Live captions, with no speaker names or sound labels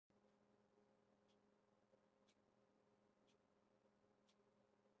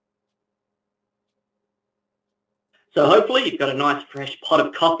So hopefully you've got a nice fresh pot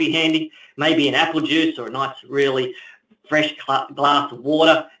of coffee handy, maybe an apple juice or a nice really fresh glass of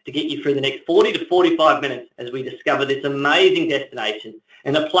water to get you through the next 40 to 45 minutes as we discover this amazing destination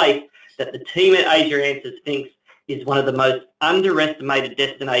and a place that the team at Asia Answers thinks is one of the most underestimated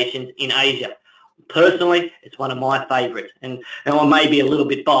destinations in Asia. Personally, it's one of my favourites, and I may be a little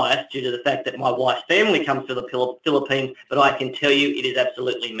bit biased due to the fact that my wife's family comes to the Philippines, but I can tell you it is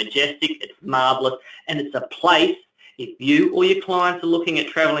absolutely majestic, it's marvellous, and it's a place, if you or your clients are looking at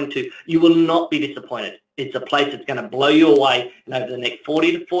travelling to, you will not be disappointed. It's a place that's going to blow you away, and over the next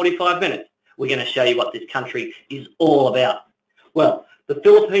 40 to 45 minutes, we're going to show you what this country is all about. Well, the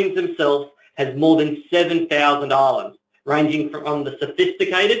Philippines themselves has more than 7,000 islands, ranging from the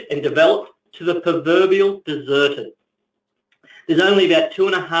sophisticated and developed to the proverbial deserted. There's only about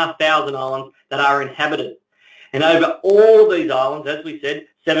 2,500 islands that are inhabited. And over all of these islands, as we said,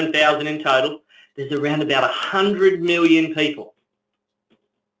 7,000 in total, there's around about 100 million people.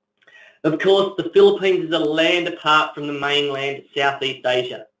 Of course, the Philippines is a land apart from the mainland of Southeast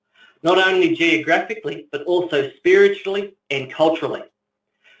Asia, not only geographically, but also spiritually and culturally.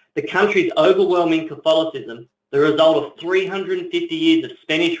 The country's overwhelming Catholicism, the result of 350 years of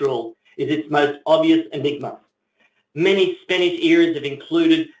Spanish rule, is its most obvious enigma. Many Spanish eras have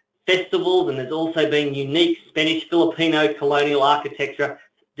included festivals, and there's also been unique Spanish-Filipino colonial architecture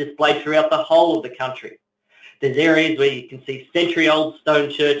displayed throughout the whole of the country. There's areas where you can see century-old stone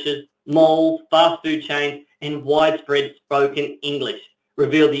churches, malls, fast food chains, and widespread spoken English,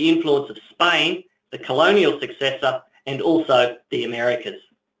 reveal the influence of Spain, the colonial successor, and also the Americas.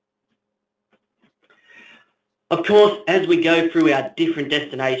 Of course, as we go through our different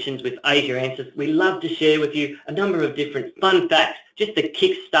destinations with Asia Answers, we love to share with you a number of different fun facts just to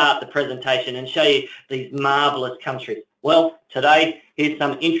kick-start the presentation and show you these marvellous countries. Well, today, here's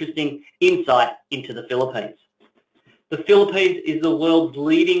some interesting insight into the Philippines. The Philippines is the world's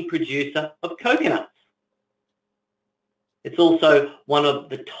leading producer of coconuts. It's also has one of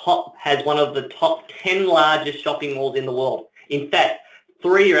the top 10 largest shopping malls in the world. In fact,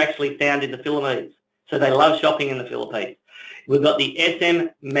 3 are actually found in the Philippines. So they love shopping in the Philippines. We've got the SM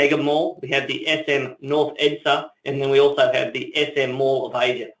Mega Mall, we have the SM North EDSA, and then we also have the SM Mall of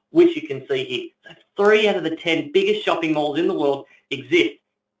Asia, which you can see here. So 3 out of the 10 biggest shopping malls in the world exist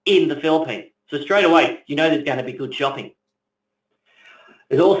in the Philippines. So straight away, you know there's going to be good shopping.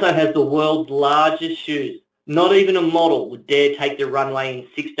 It also has the world's largest shoes. Not even a model would dare take the runway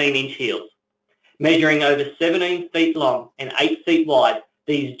in 16-inch heels. Measuring over 17 feet long and 8 feet wide,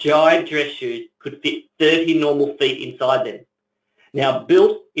 these giant dress shoes could fit 30 normal feet inside them. Now,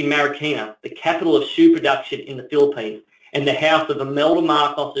 built in Marikina, the capital of shoe production in the Philippines, and the house of Imelda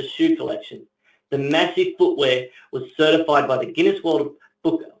Marcos' shoe collection, the massive footwear was certified by the Guinness World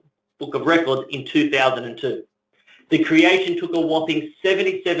Book of Records in 2002. The creation took a whopping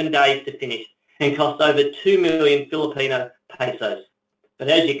 77 days to finish and cost over 2 million Filipino pesos. But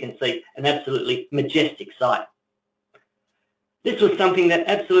as you can see, an absolutely majestic sight. This was something that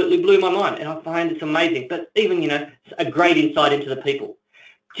absolutely blew my mind, and I find it's amazing, but even, a great insight into the people.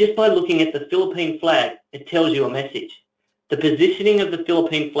 Just by looking at the Philippine flag, it tells you a message. The positioning of the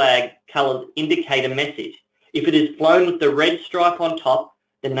Philippine flag colours indicate a message. If it is flown with the red stripe on top,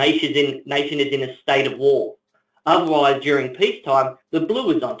 the nation is in a state of war. Otherwise, during peacetime, the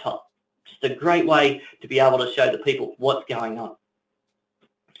blue is on top. Just a great way to be able to show the people what's going on.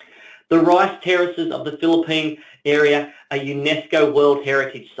 The rice terraces of the Philippine area are UNESCO World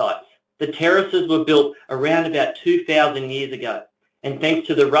Heritage Sites. The terraces were built around about 2,000 years ago, and thanks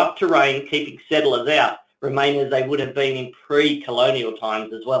to the rough terrain keeping settlers out, remain as they would have been in pre-colonial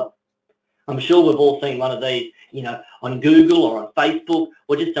times as well. I'm sure we've all seen one of these, on Google or on Facebook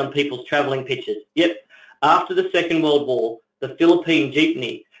or just on people's travelling pictures. Yep, after the Second World War, the Philippine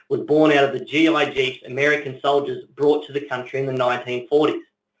jeepney was born out of the GI Jeeps American soldiers brought to the country in the 1940s.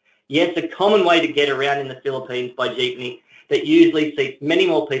 Yes, a common way to get around in the Philippines by jeepney that usually seats many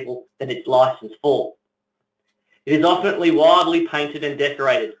more people than it's licensed for. It is often wildly painted and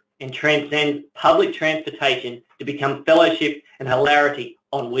decorated and transcends public transportation to become fellowship and hilarity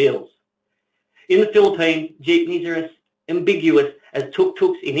on wheels. In the Philippines, jeepneys are as ambiguous as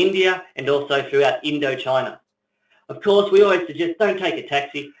tuk-tuks in India and also throughout Indochina. Of course, we always suggest don't take a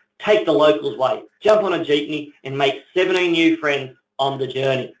taxi, take the locals' way, jump on a jeepney and make 17 new friends on the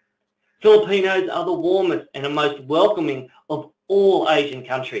journey. Filipinos are the warmest and the most welcoming of all Asian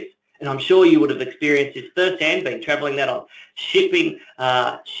countries. And I'm sure you would have experienced this firsthand, been travelling that on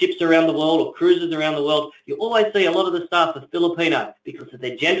ships around the world or cruises around the world. You always see a lot of the staff are Filipino because of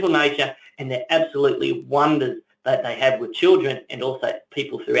their gentle nature and their absolutely wonders that they have with children and also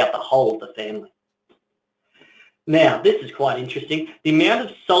people throughout the whole of the family. Now, this is quite interesting. The amount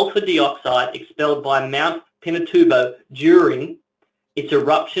of sulfur dioxide expelled by Mount Pinatubo during its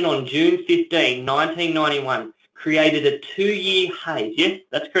eruption on June 15, 1991, created a 2-year haze. Yes,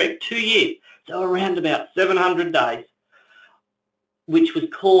 that's correct, 2 years. So around about 700 days, which was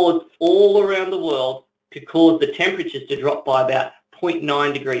caused all around the world to cause the temperatures to drop by about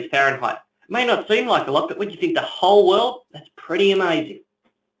 0.9 degrees Fahrenheit. It may not seem like a lot, but when you think the whole world, that's pretty amazing.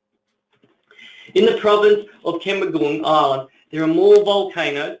 In the province of Kemagung Island, there are more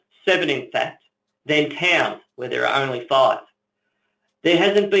volcanoes, 7 in fact, than towns, where there are only 5. There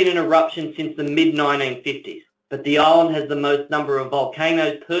hasn't been an eruption since the mid-1950s, but the island has the most number of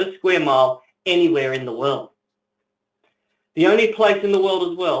volcanoes per square mile anywhere in the world. The only place in the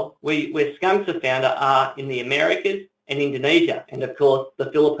world as well where skunks are found are in the Americas and Indonesia, and of course the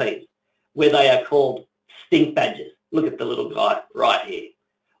Philippines, where they are called stink badgers. Look at the little guy right here.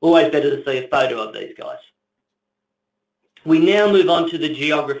 Always better to see a photo of these guys. We now move on to the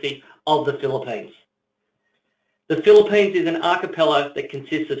geography of the Philippines. The Philippines is an archipelago that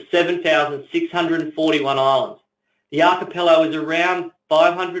consists of 7,641 islands. The archipelago is around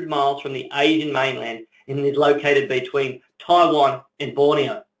 500 miles from the Asian mainland and is located between Taiwan and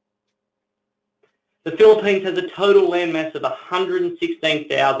Borneo. The Philippines has a total landmass of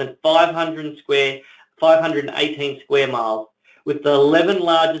 116,518 square miles, with the 11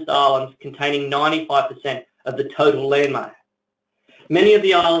 largest islands containing 95% of the total landmass. Many of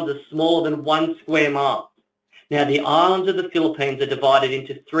the islands are smaller than 1 square mile. Now, the islands of the Philippines are divided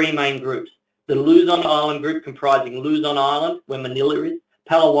into 3 main groups. The Luzon Island group, comprising Luzon Island, where Manila is,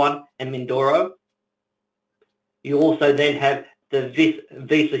 Palawan and Mindoro. You also then have the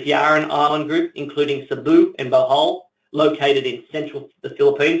Visayaran Island group, including Cebu and Bohol, located in central the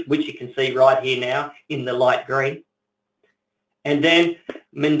Philippines, which you can see right here now in the light green. And then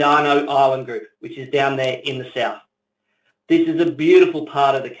Mindanao Island group, which is down there in the south. This is a beautiful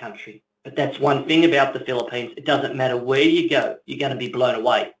part of the country, but that's one thing about the Philippines. It doesn't matter where you go, you're going to be blown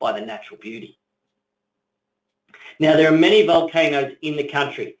away by the natural beauty. Now, there are many volcanoes in the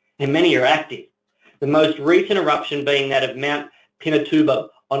country, and many are active. The most recent eruption being that of Mount Pinatubo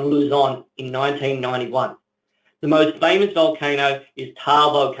on Luzon in 1991. The most famous volcano is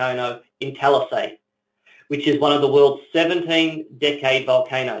Taal Volcano in Talisay, which is one of the world's 17-decade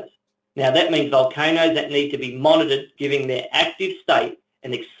volcanoes. Now, that means volcanoes that need to be monitored, given their active state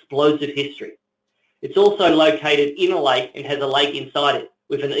and explosive history. It's also located in a lake and has a lake inside it,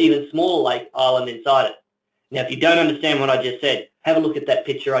 with an even smaller lake island inside it. Now, if you don't understand what I just said, have a look at that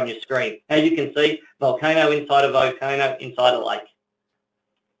picture on your screen. As you can see, volcano inside a volcano inside a lake.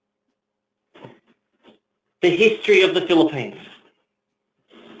 The history of the Philippines.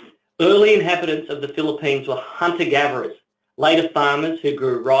 Early inhabitants of the Philippines were hunter-gatherers, later farmers who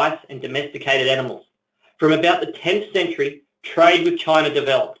grew rice and domesticated animals. From about the 10th century, trade with China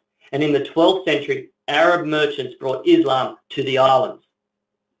developed, and in the 12th century, Arab merchants brought Islam to the islands.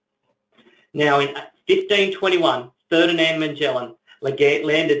 Now, in 1521, Ferdinand Magellan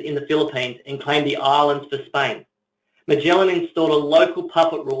landed in the Philippines and claimed the islands for Spain. Magellan installed a local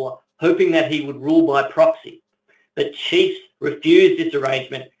puppet ruler, hoping that he would rule by proxy, but chiefs refused this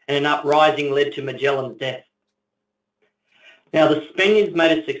arrangement and an uprising led to Magellan's death. Now, the Spaniards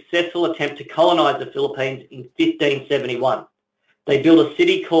made a successful attempt to colonise the Philippines in 1571. They built a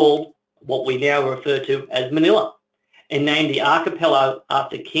city called what we now refer to as Manila and named the archipelago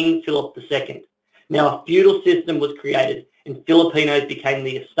after King Philip II. Now, a feudal system was created and Filipinos became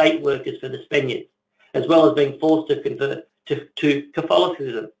the estate workers for the Spaniards, as well as being forced to convert to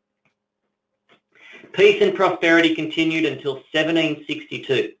Catholicism. Peace and prosperity continued until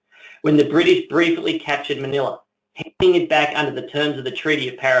 1762, when the British briefly captured Manila, handing it back under the terms of the Treaty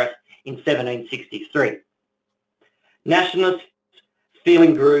of Paris in 1763. Nationalist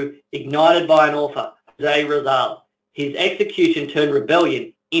feeling grew, ignited by an author, José Rizal. His execution turned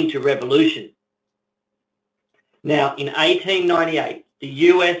rebellion into revolution. Now, in 1898, the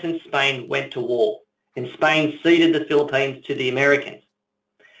US and Spain went to war, and Spain ceded the Philippines to the Americans.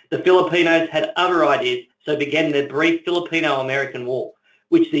 The Filipinos had other ideas, so began the brief Filipino-American War,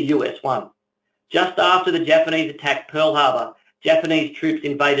 which the US won. Just after the Japanese attacked Pearl Harbor, Japanese troops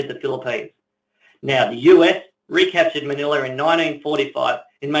invaded the Philippines. Now, the US recaptured Manila in 1945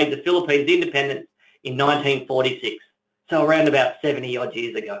 and made the Philippines independent in 1946, so around about 70-odd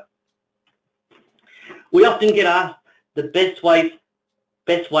years ago. We often get asked the best ways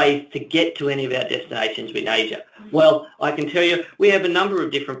to get to any of our destinations in Asia. Well, I can tell you we have a number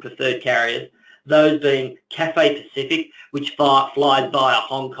of different preferred carriers. those being Cathay Pacific, which flies via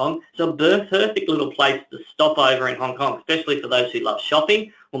Hong Kong. So a perfect little place to stop over in Hong Kong, especially for those who love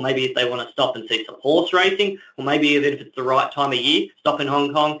shopping, or maybe if they want to stop and see some horse racing, or maybe even if it's the right time of year, stop in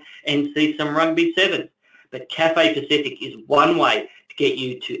Hong Kong and see some rugby sevens. But Cathay Pacific is one way to get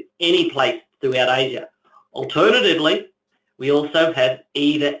you to any place throughout Asia. Alternatively, we also have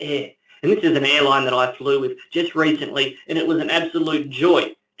Eva Air. And this is an airline that I flew with just recently, and it was an absolute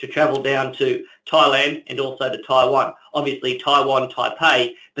joy to travel down to Thailand and also to Taiwan. Obviously, Taiwan,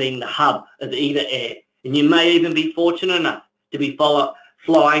 Taipei being the hub of Eva Air. And you may even be fortunate enough to be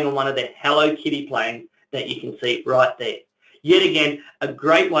flying on one of their Hello Kitty planes that you can see right there. Yet again, a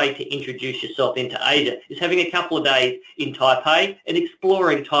great way to introduce yourself into Asia is having a couple of days in Taipei and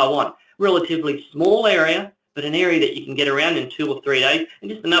exploring Taiwan. Relatively small area, but an area that you can get around in 2 or 3 days,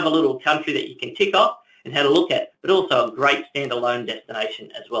 and just another little country that you can tick off and have a look at, but also a great standalone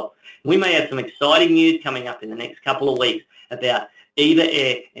destination as well. We may have some exciting news coming up in the next couple of weeks about Eva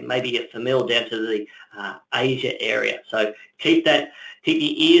Air, and maybe you're familiar down to the Asia area. So keep your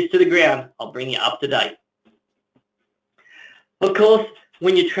ears to the ground. I'll bring you up to date. Of course,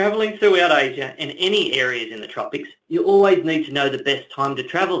 when you're traveling throughout Asia and any areas in the tropics, you always need to know the best time to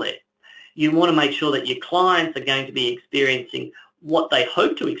travel there. You want to make sure that your clients are going to be experiencing what they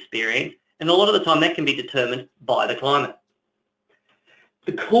hope to experience, and a lot of the time that can be determined by the climate.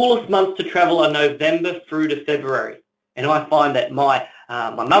 The coolest months to travel are November through to February, and I find that my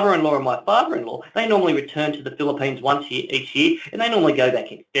mother-in-law and my father-in-law, they normally return to the Philippines once each year, and they normally go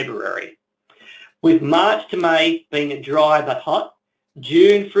back in February. With March to May being dry but hot,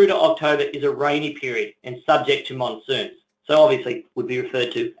 June through to October is a rainy period and subject to monsoons. So obviously would be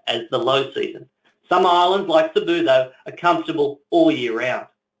referred to as the low season. Some islands like Cebu though are comfortable all year round.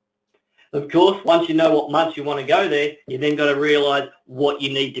 Of course, once you know what months you want to go there, you then got to realise what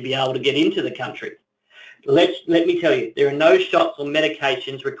you need to be able to get into the country. Let me tell you, there are no shots or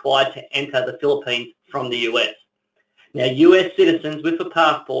medications required to enter the Philippines from the US. Now, US citizens with a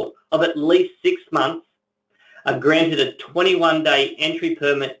passport of at least 6 months are granted a 21-day entry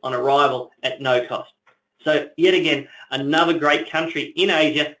permit on arrival at no cost. So yet again, another great country in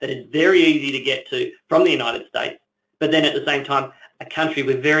Asia that is very easy to get to from the United States, but then at the same time, a country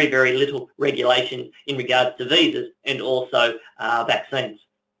with very, very little regulation in regards to visas and also vaccines.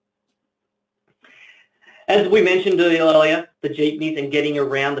 As we mentioned earlier, the jeepneys and getting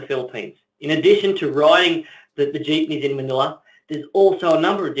around the Philippines. In addition to riding the jeepneys in Manila, there's also a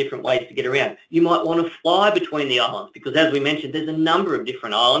number of different ways to get around. You might want to fly between the islands because, as we mentioned, there's a number of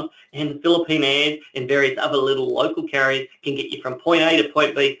different islands, and Philippine Air and various other little local carriers can get you from point A to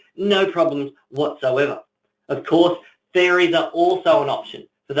point B, no problems whatsoever. Of course, ferries are also an option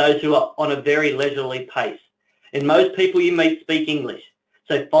for those who are on a very leisurely pace. And most people you meet speak English,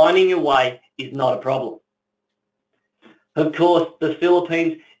 so finding your way is not a problem. Of course, the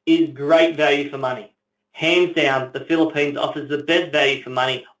Philippines is great value for money. Hands down, the Philippines offers the best value for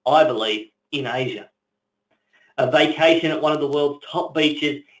money, I believe, in Asia. A vacation at one of the world's top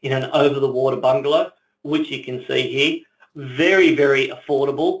beaches in an over-the-water bungalow, which you can see here, very, very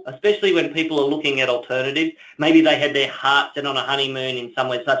affordable, especially when people are looking at alternatives. Maybe they had their heart set on a honeymoon in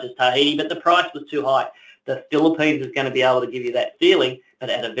somewhere such as Tahiti, but the price was too high. The Philippines is going to be able to give you that feeling, but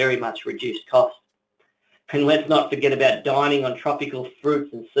at a very much reduced cost. And let's not forget about dining on tropical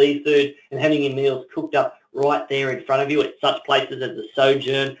fruits and seafood and having your meals cooked up right there in front of you at such places as the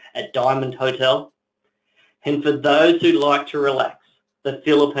Sojourn at Diamond Hotel. And for those who like to relax, the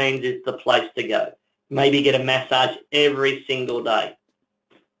Philippines is the place to go. Maybe get a massage every single day.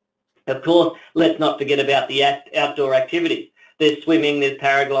 Of course, let's not forget about the outdoor activities. There's swimming, there's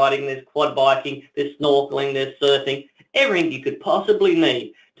paragliding, there's quad biking, there's snorkeling, there's surfing, everything you could possibly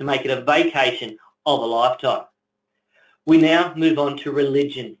need to make it a vacation of a lifetime. We now move on to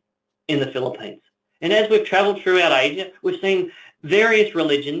religion in the Philippines. And as we've travelled throughout Asia, we've seen various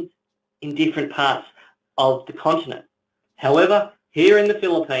religions in different parts of the continent. However, here in the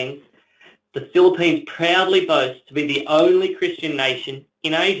Philippines proudly boasts to be the only Christian nation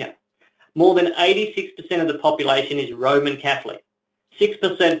in Asia. More than 86% of the population is Roman Catholic.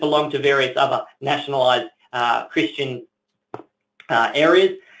 6% belong to various other nationalised Christian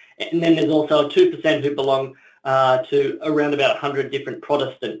areas. And then there's also 2% who belong to around about 100 different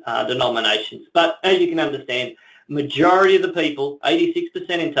Protestant denominations. But as you can understand, majority of the people, 86%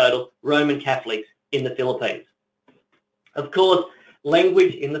 in total, Roman Catholics in the Philippines. Of course,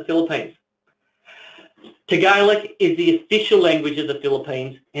 language in the Philippines. Tagalog is the official language of the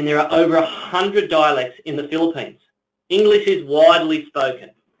Philippines, and there are over 100 dialects in the Philippines. English is widely spoken.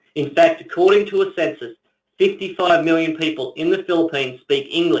 In fact, according to a census, 55 million people in the Philippines speak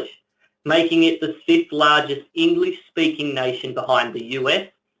English, making it the 5th largest English-speaking nation behind the US,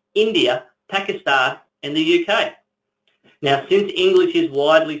 India, Pakistan, and the UK. Now, since English is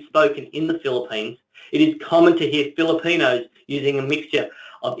widely spoken in the Philippines, it is common to hear Filipinos using a mixture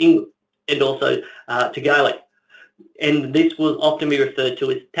of English and also Tagalog, and this will often be referred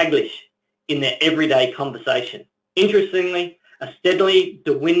to as Taglish in their everyday conversation. Interestingly, a steadily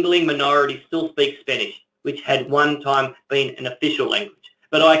dwindling minority still speaks Spanish, which had one time been an official language.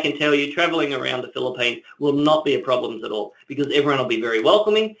 But I can tell you, travelling around the Philippines will not be a problem at all, because everyone will be very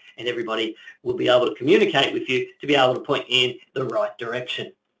welcoming and everybody will be able to communicate with you to be able to point in the right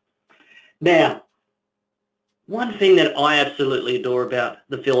direction. Now, one thing that I absolutely adore about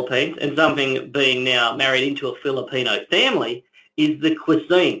the Philippines, and something being now married into a Filipino family, is the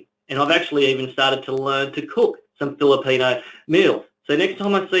cuisine. And I've actually even started to learn to cook some Filipino meals. So next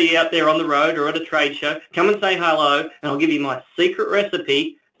time I see you out there on the road or at a trade show, come and say hello, and I'll give you my secret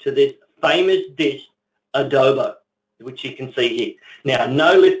recipe to this famous dish, adobo, which you can see here. Now,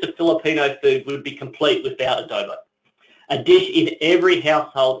 no list of Filipino food would be complete without adobo, a dish in every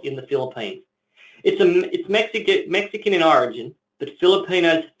household in the Philippines. It's Mexican in origin, but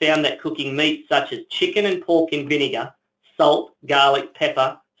Filipinos found that cooking meats such as chicken and pork in vinegar, salt, garlic,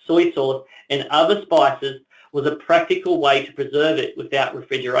 pepper, soy sauce, and other spices was a practical way to preserve it without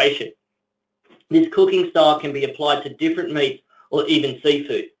refrigeration. This cooking style can be applied to different meats or even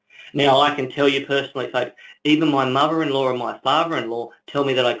seafood. Now, I can tell you personally, folks, even my mother-in-law and my father-in-law tell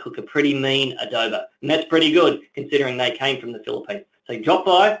me that I cook a pretty mean adobo, and that's pretty good considering they came from the Philippines. So drop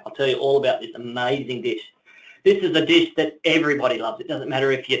by, I'll tell you all about this amazing dish. This is a dish that everybody loves. It doesn't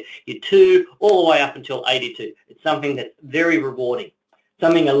matter if you're 2 all the way up until 82. It's something that's very rewarding.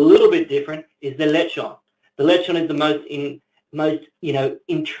 Something a little bit different is the lechon. The lechon is the most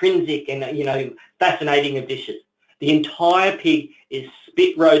intrinsic and fascinating of dishes. The entire pig is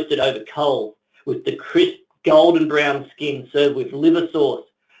spit roasted over coals with the crisp golden brown skin served with liver sauce,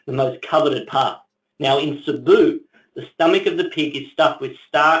 the most coveted part. Now in Cebu, the stomach of the pig is stuffed with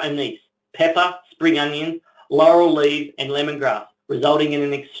star anise, pepper, spring onions, laurel leaves, and lemongrass, resulting in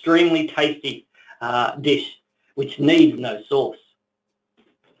an extremely tasty dish which needs no sauce.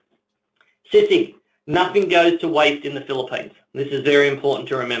 Sisig. Nothing goes to waste in the Philippines. This is very important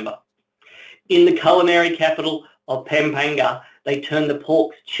to remember. In the culinary capital of Pampanga, they turn the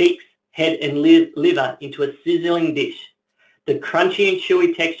pork's cheeks, head and liver into a sizzling dish. The crunchy and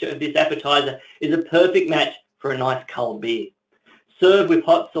chewy texture of this appetizer is a perfect match for a nice cold beer. Serve with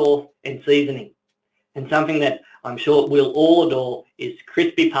hot sauce and seasoning. And something that I'm sure we'll all adore is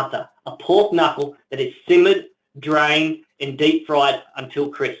crispy pata, a pork knuckle that is simmered, drained and deep fried until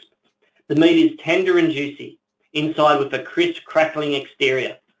crisp. The meat is tender and juicy, inside with a crisp, crackling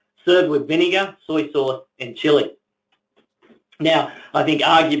exterior, served with vinegar, soy sauce, and chili. Now, I think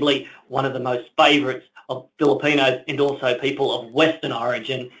arguably one of the most favourites of Filipinos and also people of Western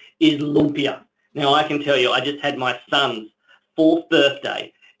origin is lumpia. Now, I can tell you, I just had my son's 4th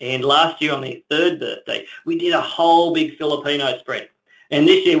birthday, and last year on his 3rd birthday, we did a whole big Filipino spread. And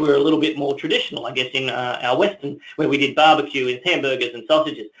this year we were a little bit more traditional, I guess, in our Western, where we did barbecue and hamburgers and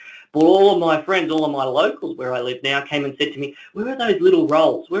sausages. But all of my friends, all of my locals where I live now came and said to me, where are those little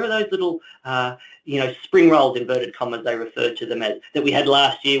rolls? Where are those little, spring rolls, inverted commas, they referred to them as, that we had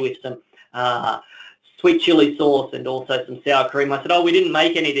last year with some sweet chili sauce and also some sour cream? I said, oh, we didn't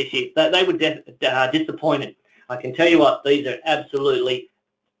make any this year. They were disappointed. I can tell you what, these are absolutely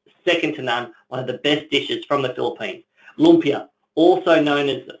second to none, one of the best dishes from the Philippines. Lumpia, also known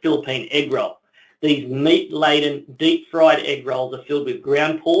as the Philippine egg roll. These meat-laden, deep-fried egg rolls are filled with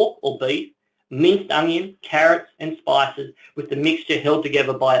ground pork or beef, minced onion, carrots and spices, with the mixture held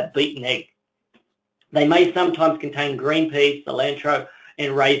together by a beaten egg. They may sometimes contain green peas, cilantro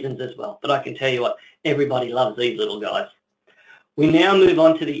and raisins as well, but I can tell you what, everybody loves these little guys. We now move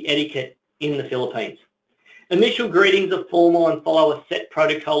on to the etiquette in the Philippines. Initial greetings are formal and follow a set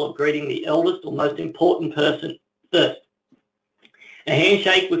protocol of greeting the eldest or most important person first. A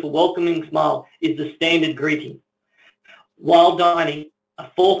handshake with a welcoming smile is the standard greeting. While dining,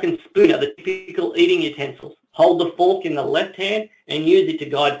 a fork and spoon are the typical eating utensils. Hold the fork in the left hand and use it to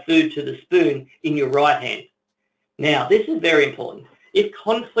guide food to the spoon in your right hand. Now, this is very important. If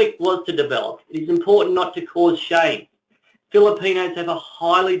conflict was to develop, it is important not to cause shame. Filipinos have a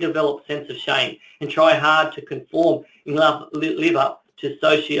highly developed sense of shame and try hard to conform and live up to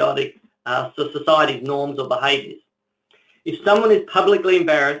society's norms or behaviours. If someone is publicly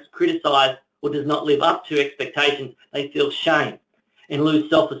embarrassed, criticised, or does not live up to expectations, they feel shame and lose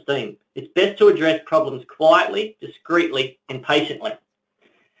self-esteem. It's best to address problems quietly, discreetly, and patiently.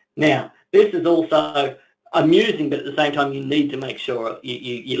 Now, this is also amusing, but at the same time you need to make sure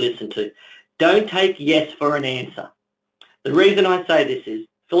you listen to. Don't take yes for an answer. The reason I say this is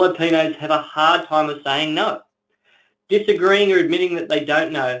Filipinos have a hard time of saying no. Disagreeing or admitting that they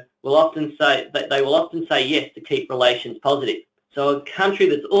don't know will often say yes to keep relations positive. So a country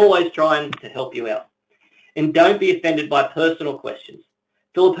that's always trying to help you out. And don't be offended by personal questions.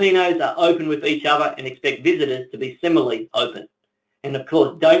 Filipinos are open with each other and expect visitors to be similarly open. And of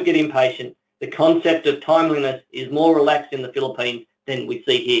course, don't get impatient. The concept of timeliness is more relaxed in the Philippines than we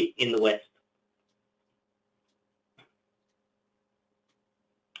see here in the West.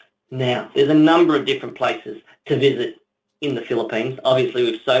 Now, there's a number of different places to visit in the Philippines. Obviously,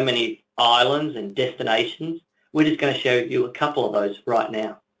 with so many islands and destinations, we're just going to show you a couple of those right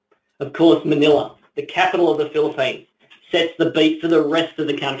now. Of course, Manila, the capital of the Philippines, sets the beat for the rest of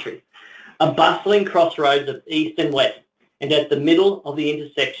the country. A bustling crossroads of east and west, and at the middle of the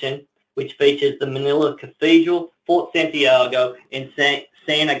intersection, which features the Manila Cathedral, Fort Santiago, and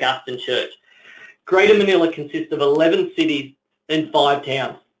San Agustin Church. Greater Manila consists of 11 cities and 5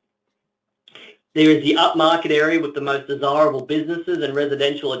 towns. There is the upmarket area with the most desirable businesses and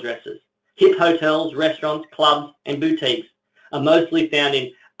residential addresses. Hip hotels, restaurants, clubs, and boutiques are mostly found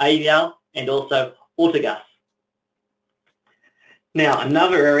in Ayala and also Ortigas. Now,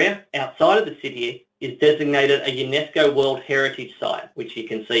 another area outside of the city is designated a UNESCO World Heritage Site, which you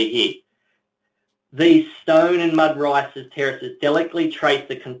can see here. These stone and mud terraces delicately trace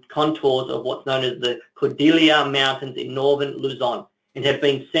the contours of what's known as the Cordillera Mountains in northern Luzon, and have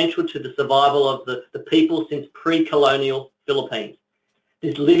been central to the survival of the people since pre-colonial Philippines.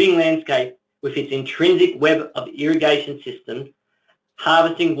 This living landscape, with its intrinsic web of irrigation systems,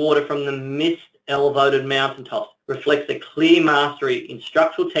 harvesting water from the mist-elevated mountaintops, reflects a clear mastery in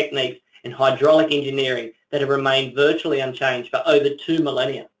structural techniques and hydraulic engineering that have remained virtually unchanged for over 2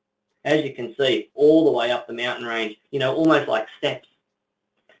 millennia. As you can see, all the way up the mountain range, almost like steps.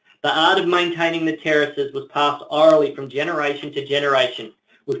 The art of maintaining the terraces was passed orally from generation to generation,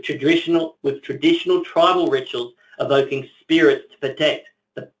 with traditional tribal rituals evoking spirits to protect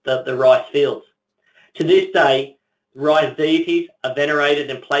the rice fields. To this day, rice deities are venerated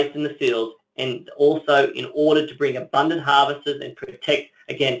and placed in the fields, and also in order to bring abundant harvests and protect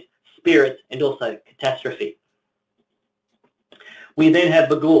against spirits and also catastrophe. We then have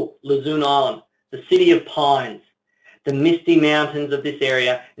Baguio, Luzon Island, the city of pines. The misty mountains of this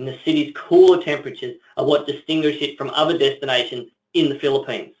area and the city's cooler temperatures are what distinguish it from other destinations in the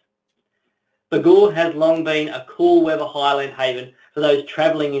Philippines. Baguio has long been a cool weather highland haven for those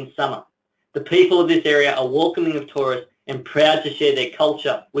travelling in summer. The people of this area are welcoming of tourists and proud to share their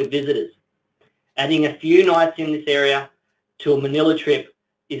culture with visitors. Adding a few nights in this area to a Manila trip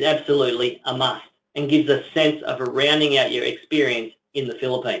is absolutely a must and gives a sense of rounding out your experience in the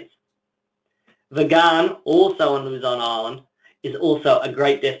Philippines. Vigan, also on Luzon Island, is also a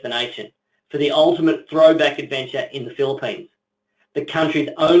great destination for the ultimate throwback adventure in the Philippines. The country's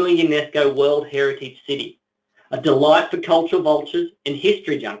only UNESCO World Heritage City, a delight for cultural vultures and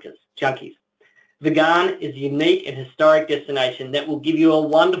history junkies. Vigan is a unique and historic destination that will give you a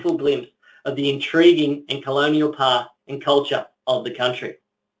wonderful glimpse of the intriguing and colonial past and culture of the country.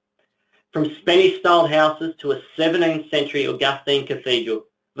 From Spanish-styled houses to a 17th century Augustine cathedral,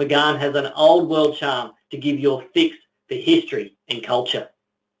 Vigan has an old world charm to give you a fix for history and culture.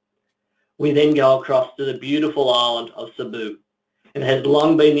 We then go across to the beautiful island of Cebu. It has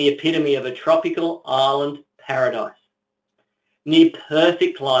long been the epitome of a tropical island paradise. Near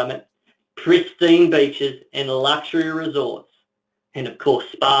perfect climate, pristine beaches and luxury resorts, and of course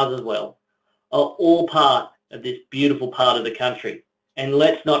spas as well, are all part of this beautiful part of the country. And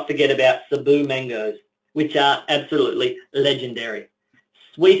let's not forget about Cebu mangoes, which are absolutely legendary.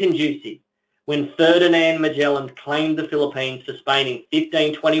 Sweet and juicy. When Ferdinand Magellan claimed the Philippines for Spain in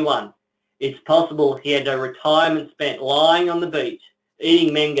 1521, it's possible he had a retirement spent lying on the beach,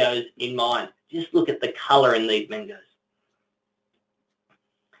 eating mangoes in mind. Just look at the colour in these mangoes.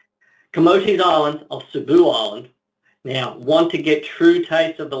 Camotes Islands of Cebu Island. Now, want to get true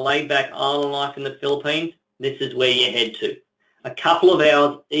taste of the laid-back island life in the Philippines? This is where you head to. A couple of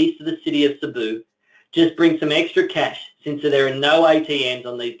hours east of the city of Cebu. Just bring some extra cash since there are no ATMs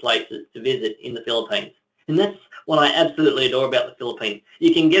on these places to visit in the Philippines. And that's what I absolutely adore about the Philippines.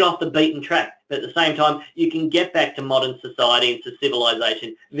 You can get off the beaten track, but at the same time, you can get back to modern society and to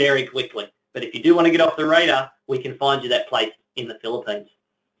civilization very quickly. But if you do want to get off the radar, we can find you that place in the Philippines.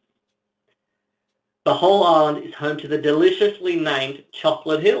 The whole island is home to the deliciously named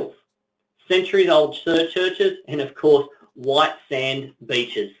Chocolate Hills, centuries-old churches, and of course, white sand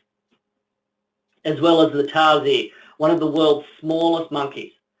beaches, as well as the tarsier, one of the world's smallest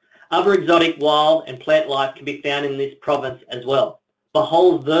monkeys. Other exotic wild and plant life can be found in this province as well.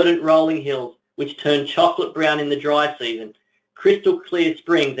 Behold verdant rolling hills, which turn chocolate brown in the dry season. Crystal clear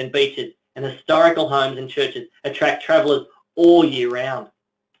springs and beaches and historical homes and churches attract travellers all year round.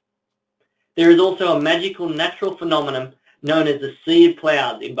 There is also a magical natural phenomenon known as the Sea of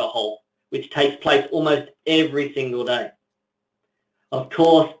Clouds in Bohol, which takes place almost every single day. Of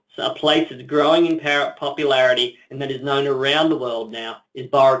course, a place that's growing in popularity and that is known around the world now is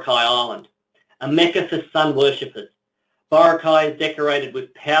Boracay Island, a mecca for sun worshippers. Boracay is decorated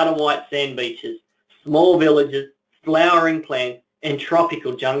with powder white sand beaches, small villages, flowering plants, and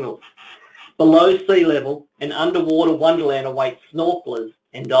tropical jungles. Below sea level, an underwater wonderland awaits snorkelers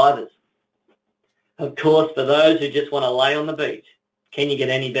and divers. Of course, for those who just want to lay on the beach, can you get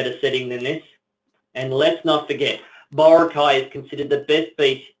any better setting than this? And let's not forget, Boracay is considered the best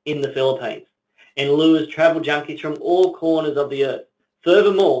beach in the Philippines and lures travel junkies from all corners of the earth.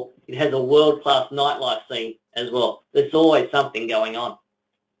 Furthermore, it has a world-class nightlife scene as well. There's always something going on.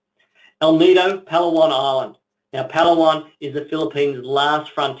 El Nido, Palawan Island. Now, Palawan is the Philippines'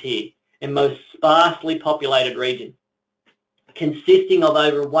 last frontier and most sparsely populated region, consisting of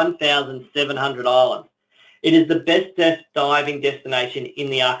over 1,700 islands. It is the best diving destination in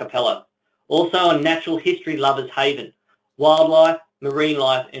the archipelago. Also a natural history lover's haven. Wildlife, marine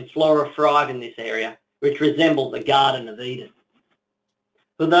life and flora thrive in this area, which resembles a Garden of Eden.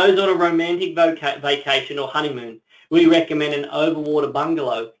 For those on a romantic vacation or honeymoon, we recommend an overwater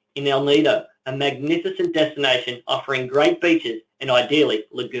bungalow in El Nido, a magnificent destination offering great beaches and ideally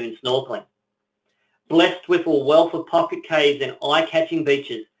lagoon snorkeling. Blessed with a wealth of pocket caves and eye-catching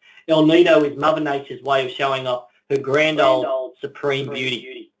beaches, El Nido is Mother Nature's way of showing off her grand old supreme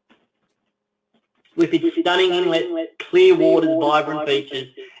beauty. With its stunning inlet, clear waters, vibrant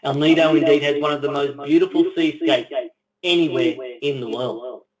beaches, El Nido indeed has one of the most beautiful seascapes anywhere in the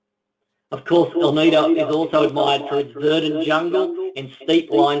world. Of course, El Nido is also admired for its verdant jungle and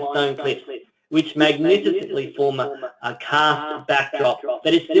steep limestone cliffs, which magnificently form a karst backdrop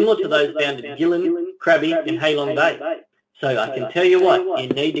that is similar to those found at Gillen, Krabi and Halong Bay. So I can tell you what, you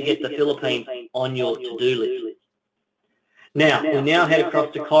need to get the Philippines on your to-do list. Now, we head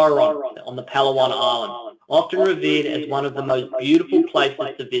across to Coron on the Palawan Island, often revered as one of the most beautiful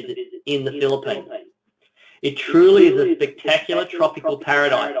places to visit in the Philippines. It truly is a spectacular tropical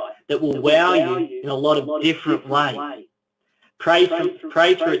paradise that will wow you in a lot of different ways. Praised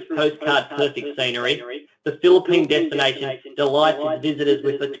for its postcard perfect scenery, the Philippine destination delights its visitors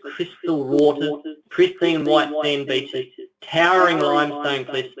with its crystal waters, pristine white sand beaches, towering limestone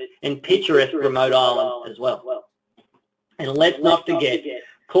cliffs, and picturesque remote islands as well. And let's not forget,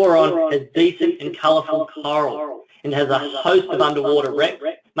 Coron has decent and colourful coral and has a host of underwater wrecks,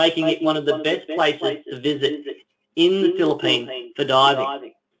 making it one of the best places to visit in the Philippines for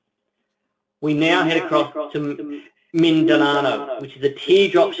diving. We now head across to Mindanao, which is a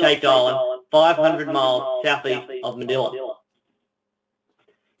teardrop-shaped island 500 miles southeast of Manila.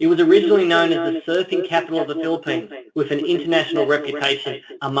 It was originally known as the surfing capital of the Philippines, with an international reputation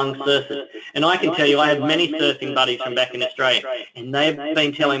among surfers. And I can tell you, I have many surfing buddies from back in Australia, and they've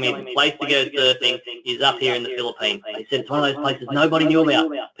been telling me the place to go surfing is up here in the Philippines. They said it's one of those places nobody knew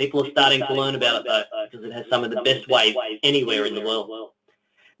about. People are starting to learn about it, though, because it has some of the best waves anywhere in the world.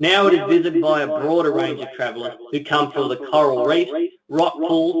 Now it is visited by a broader range of travellers who come for the coral reefs, rock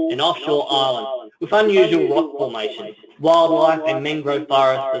pools and offshore islands with unusual rock formations, wildlife and mangrove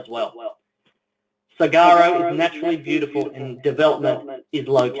forests as well. Sagaro is naturally beautiful and development is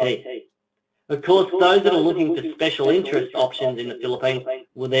low-key. Of course, those that are looking for special interest options in the Philippines,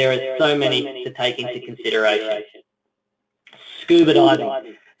 well, there are so many to take into consideration. Scuba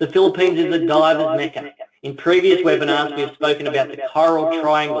diving. The Philippines is a diver's mecca. In previous webinars, we have spoken about the Coral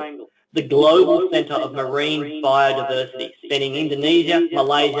Triangle, the global centre of marine biodiversity, spanning Indonesia,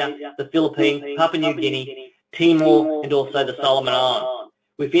 Malaysia, the Philippines, Papua New Guinea, Timor, and also the Solomon Islands.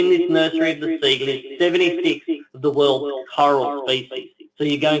 Within this nursery of the sea live 76 of the world's coral species, so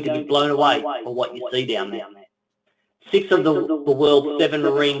you're going to be blown away by what you see down there. 6 of the world's 7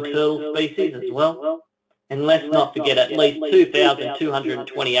 marine turtle species as well. And let's not forget at least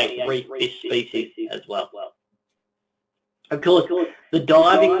 2,228 reef fish species as well. Of course, the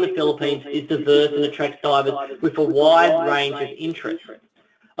diving in the Philippines is diverse and attracts divers with a wide range of interests.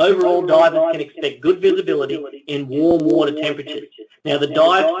 Overall, divers can expect good visibility and warm water temperatures. Now, the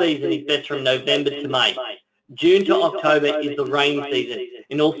dive season is best from November to May. June to October is the rainy season,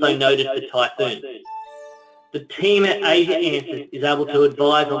 and also notice the typhoons. The team at Asia Answers is able to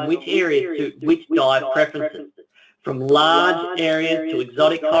advise on which areas suit which dive preferences. From large areas to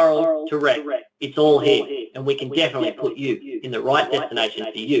exotic coral to wrecks, it's all here. and we can definitely put you in the right destination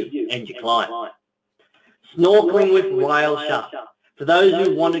for you and your client. Snorkeling with whale sharks. For those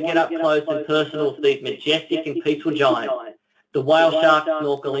who want to get up close and personal with these majestic and peaceful giants, the whale shark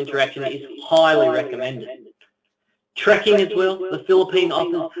snorkel interaction is highly recommended. Trekking as well. The Philippines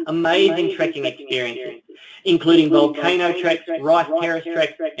offers amazing trekking experiences, including volcano treks, rice terrace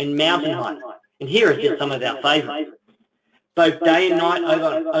treks, and mountain hikes. And here are just some of our favourites. Both day and night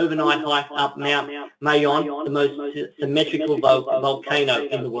overnight hikes up Mount Mayon, the most symmetrical volcano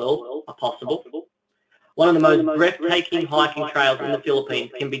in the world, are possible. One of the most breathtaking hiking trails in the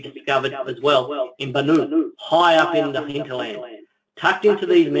Philippines can be discovered as well in Banu, high up in the hinterland. Tucked into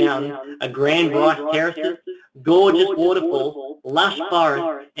these mountains are grand rice terraces, gorgeous waterfalls, lush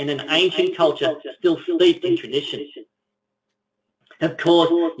forests, and an ancient culture still steeped in tradition. Of course,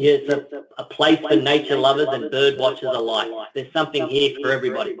 it's a place for nature lovers and bird watchers alike. There's something here for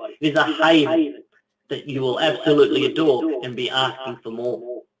everybody. It is a haven that you will absolutely adore and be asking for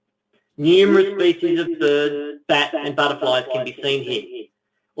more. Numerous species of birds, bats, and butterflies can be seen here.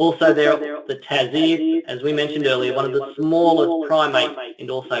 Also, there are the tazirs, as we mentioned earlier, one of the smallest primates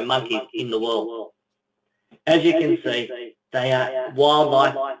and also monkeys in the world. As you can see,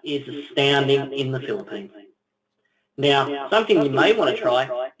 wildlife is astounding in the Philippines. Now, something you may want to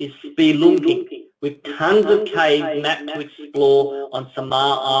try is spelunking, with tons of caves mapped to explore on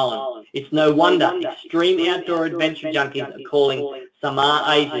Samar Island. It's no wonder extreme outdoor adventure junkies are calling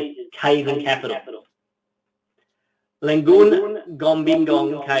Samar Asia's cave capital. Langun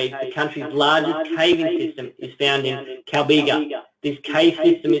Gombingong Cave, the country's largest caving system, is found in Calbiga. This cave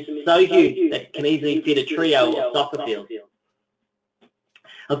system is so huge that it can easily fit a trio of soccer fields.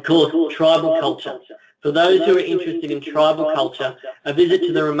 Of course, tribal culture. For those who are interested in tribal culture, a visit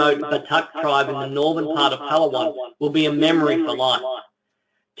to the remote Batak tribe in the northern part of Palawan will be a memory for life.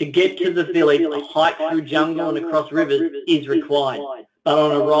 To get to the village, a hike through jungle and across rivers is required. But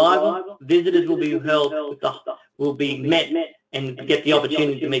on arrival, visitors will be met and get the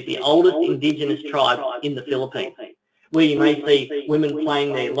opportunity to meet the oldest indigenous tribe in the Philippines, where you may see women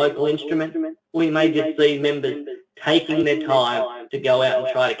playing their local instrument, or you may just see members taking their time to go out and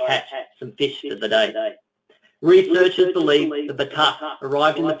try to catch some fish for the day. Researchers believe the Batak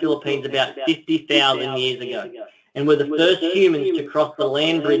arrived in the Philippines about 50,000 years ago and were the first humans to cross the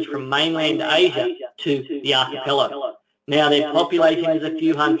land bridge from mainland Asia to the archipelago. Now their population is a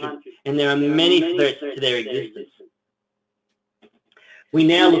few hundred, and there are many threats to their existence. We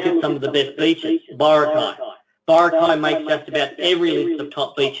now look at some of the best beaches. Boracay. Boracay makes just about every list of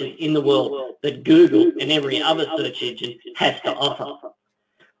top beaches in the world that Google and every other search engine has to offer.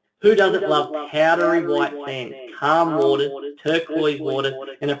 Who doesn't love powdery white sand, calm waters, turquoise water,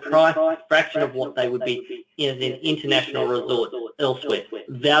 and a price fraction of what they would be as an international resort elsewhere?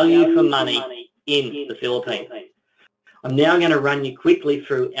 Value for money in the Philippines. I'm now going to run you quickly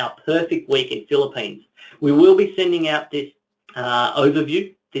through our perfect week in Philippines. We will be sending out this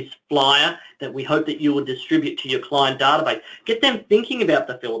overview, this flyer that we hope that you will distribute to your client database. Get them thinking about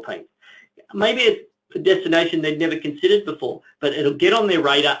the Philippines. Maybe it's a destination they've never considered before, but it'll get on their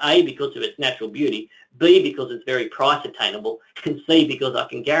radar, A, because of its natural beauty, B, because it's very price attainable, and C, because I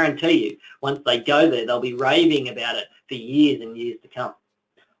can guarantee you, once they go there, they'll be raving about it for years and years to come.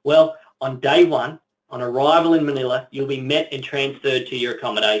 Well, on day one, on arrival in Manila, you'll be met and transferred to your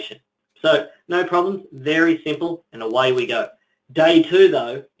accommodation. So, no problems, very simple, and away we go. Day two,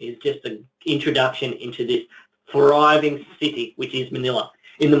 though, is just an introduction into this thriving city, which is Manila.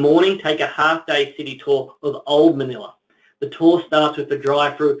 In the morning, take a half-day city tour of Old Manila. The tour starts with a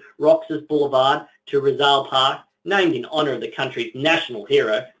drive through Roxas Boulevard to Rizal Park, named in honour of the country's national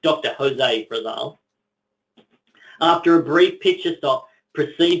hero, Dr. Jose Rizal. After a brief picture stop,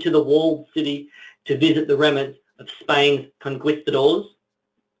 proceed to the walled city to visit the remnants of Spain's conquistadors,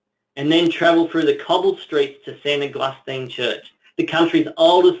 and then travel through the cobbled streets to San Agustin Church, the country's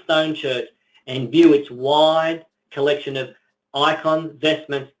oldest stone church, and view its wide collection of icons,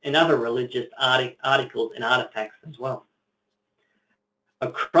 vestments, and other religious articles and artifacts as well.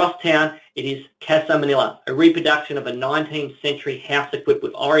 Across town, it is Casa Manila, a reproduction of a 19th century house equipped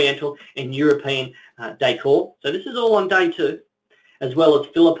with Oriental and European decor. So this is all on day two, as well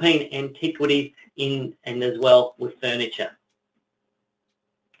as Philippine antiquities and as well with furniture.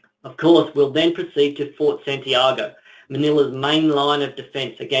 Of course, we'll then proceed to Fort Santiago, Manila's main line of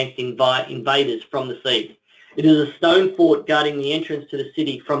defence against invaders from the sea. It is a stone fort guarding the entrance to the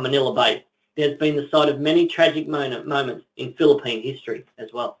city from Manila Bay. It has been the site of many tragic moments in Philippine history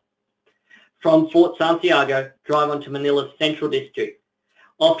as well. From Fort Santiago, drive on to Manila's central district,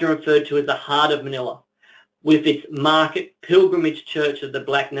 often referred to as the heart of Manila. with its market, pilgrimage church of the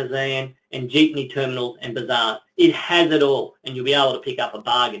Black Nazarene, and jeepney terminals and bazaars. It has it all, and you'll be able to pick up a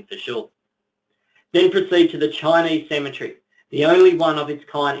bargain for sure. Then proceed to the Chinese cemetery, the only one of its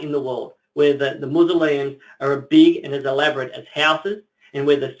kind in the world, where the mausoleums are as big and as elaborate as houses, and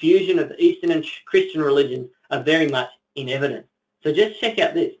where the fusion of Eastern and Christian religions are very much in evidence. So just check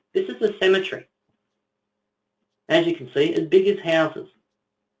out this. This is the cemetery. As you can see, as big as houses.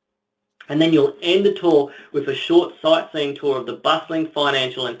 And then you'll end the tour with a short sightseeing tour of the bustling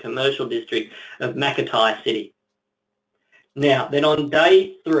financial and commercial district of Makati City. Now, then on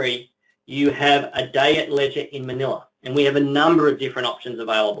day 3, you have a day at leisure in Manila, and we have a number of different options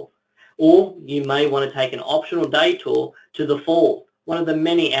available. Or you may want to take an optional day tour to the falls, one of the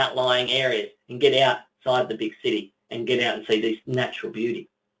many outlying areas, and get outside the big city and get out and see this natural beauty.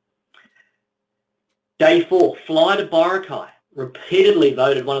 Day 4, fly to Boracay, repeatedly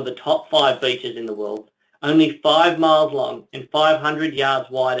voted one of the top 5 beaches in the world, only 5 miles long and 500 yards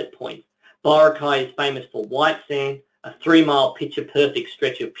wide at points. Boracay is famous for white sand, a 3-mile picture-perfect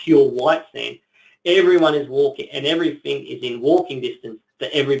stretch of pure white sand. Everyone is walking, and everything is in walking distance for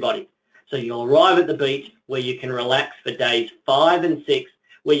everybody. So you'll arrive at the beach where you can relax for days 5 and 6,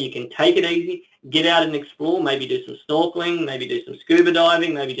 where you can take it easy, get out and explore, maybe do some snorkeling, maybe do some scuba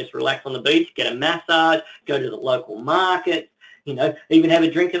diving, maybe just relax on the beach, get a massage, go to the local market, even have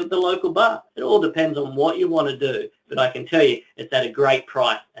a drink at the local bar. It all depends on what you want to do, but I can tell you it's at a great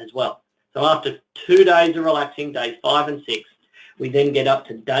price as well. So after 2 days of relaxing, days 5 and 6, we then get up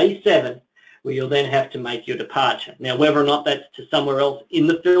to day 7, where you'll then have to make your departure. Now, whether or not that's to somewhere else in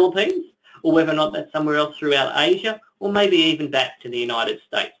the Philippines, or whether or not that's somewhere else throughout Asia, or maybe even back to the United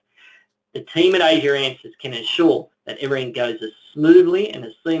States, the team at Asia Answers can ensure that everything goes as smoothly and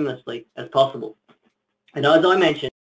as seamlessly as possible. And as I mentioned,